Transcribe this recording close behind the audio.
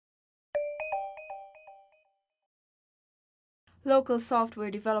Local software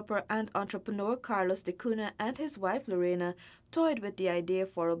developer and entrepreneur Carlos de Cunha and his wife Lorena toyed with the idea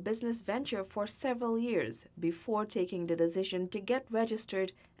for a business venture for several years before taking the decision to get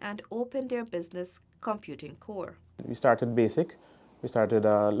registered and open their business, Computing Core. We started basic. We started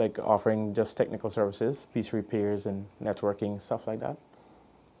like offering just technical services, PC repairs and networking, stuff like that.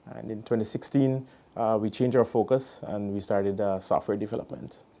 And in 2016, we changed our focus and we started software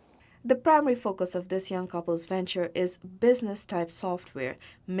development. The primary focus of this young couple's venture is business-type software,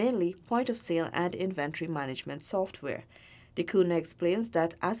 mainly point-of-sale and inventory management software. De Cunha explains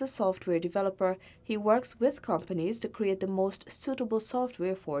that as a software developer, he works with companies to create the most suitable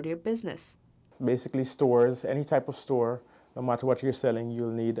software for their business. Basically stores, any type of store, no matter what you're selling, you'll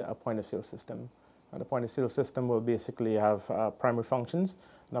need a point-of-sale system. And the point-of-sale system will basically have primary functions.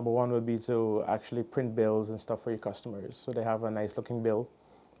 Number one will be to actually print bills and stuff for your customers, so they have a nice-looking bill.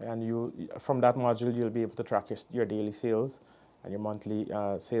 And from that module, you'll be able to track your daily sales and your monthly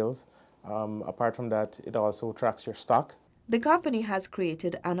sales. Apart from that, it also tracks your stock. The company has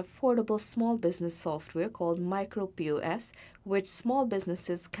created an affordable small business software called Micro POS, which small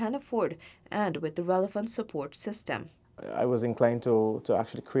businesses can afford, and with the relevant support system. I was inclined to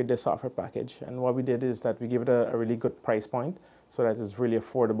actually create this software package. And what we did is that we give it a really good price point so that it's really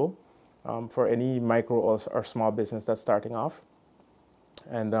affordable for any micro or small business that's starting off.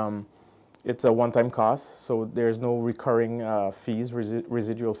 And it's a one-time cost, so there's no recurring fees,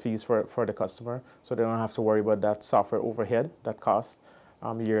 residual fees for the customer, so they don't have to worry about that software overhead that costs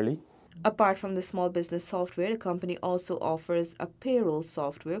yearly. Apart from the small business software, the company also offers a payroll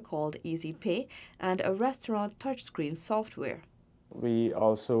software called Easy Pay and a restaurant touchscreen software. We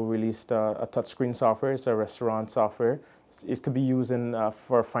also released a touchscreen software. It's a restaurant software. It could be used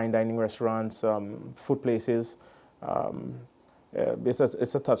for fine dining restaurants, food places. It's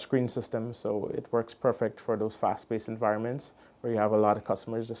a touchscreen system, so it works perfect for those fast-paced environments where you have a lot of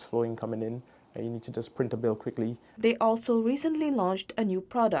customers just coming in, and you need to just print a bill quickly. They also recently launched a new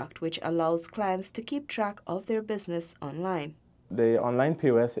product which allows clients to keep track of their business online. The online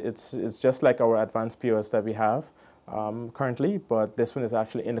POS, it's just like our advanced POS that we have currently, but this one is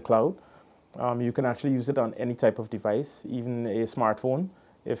actually in the cloud. You can actually use it on any type of device, even a smartphone,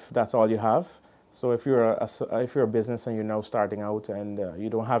 if that's all you have. So if you're a business and you're now starting out and you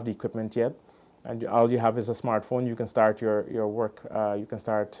don't have the equipment yet, and all you have is a smartphone, you can start your work, you can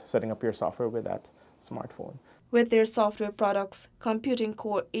start setting up your software with that smartphone. With their software products, Computing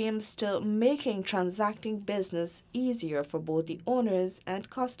Core aims to making transacting business easier for both the owners and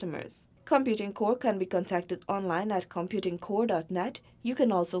customers. Computing Core can be contacted online at computingcore.net. You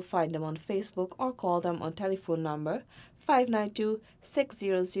can also find them on Facebook or call them on telephone number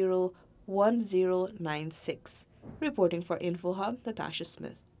 592-600-1096. Reporting for InfoHub, Natasha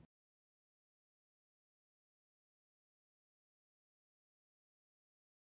Smith.